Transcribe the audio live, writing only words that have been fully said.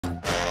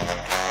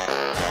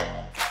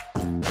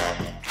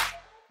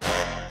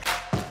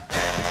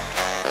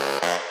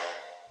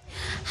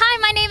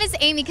is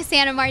Amy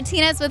Cassandra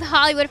Martinez with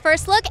Hollywood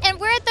First Look, and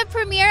we're at the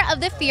premiere of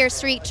the Fear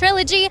Street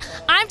Trilogy.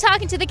 I'm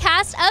talking to the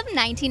cast of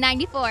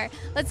 1994.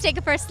 Let's take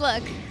a first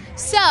look.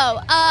 So,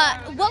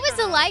 what was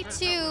it like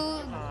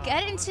to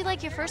get into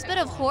like your first bit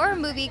of horror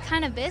movie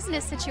kind of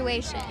business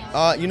situation?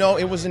 You know,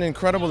 it was an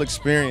incredible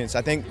experience.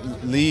 I think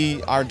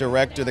Leigh, our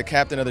director, the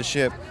captain of the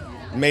ship,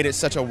 made it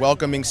such a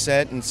welcoming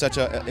set and such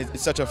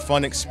a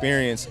fun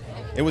experience.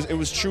 It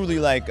was truly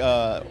like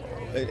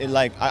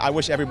I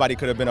wish everybody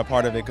could have been a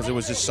part of it because it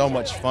was just so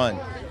much fun,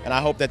 and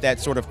I hope that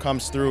sort of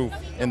comes through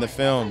in the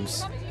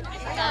films.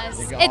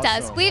 It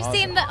does. We've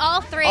seen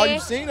all three. Oh,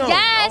 you've seen them?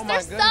 Yes, oh,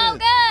 they're so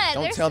good.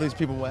 Don't tell these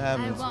people what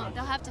happens. I won't.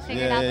 They'll have to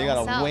figure it out you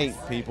themselves. gotta wait,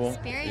 people.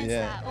 Experience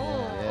that.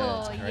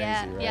 It's crazy,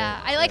 right?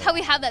 Yeah. I like how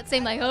we have that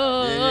same like,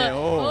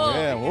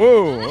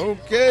 whoa,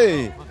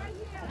 okay.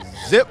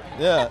 Zip,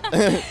 yeah.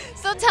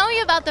 So tell me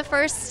about the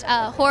first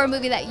horror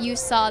movie that you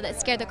saw that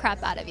scared the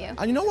crap out of you.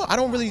 You know what?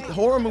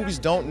 Horror movies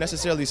don't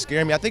necessarily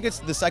scare me. I think it's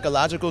the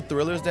psychological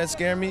thrillers that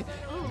scare me.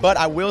 But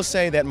I will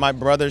say that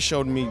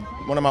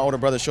one of my older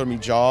brothers showed me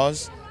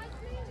Jaws,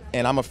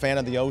 and I'm a fan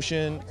of the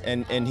ocean,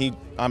 and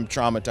I'm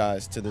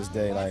traumatized to this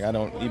day. Like I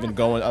don't even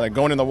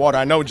going in the water.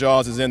 I know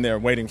Jaws is in there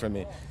waiting for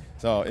me.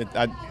 But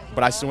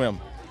I swim.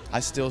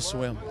 I still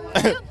swim.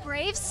 You're a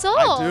brave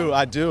soul.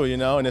 I do, you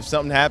know, and if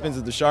something happens,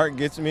 if the shark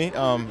gets me,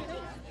 just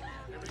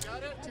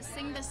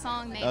sing the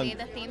song, maybe,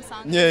 the theme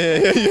song. Yeah.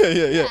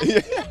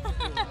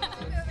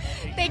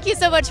 Thank you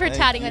so much for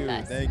chatting with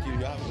us. Thank you.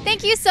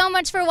 Thank you so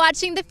much for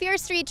watching. The Fear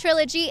Street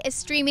Trilogy is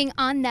streaming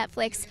on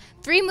Netflix.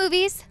 3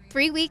 movies,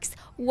 3 weeks,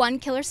 1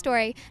 killer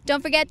story.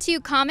 Don't forget to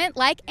comment,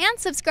 like, and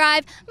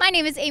subscribe. My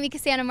name is Amy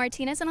Cassandra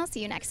Martinez, and I'll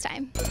see you next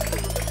time.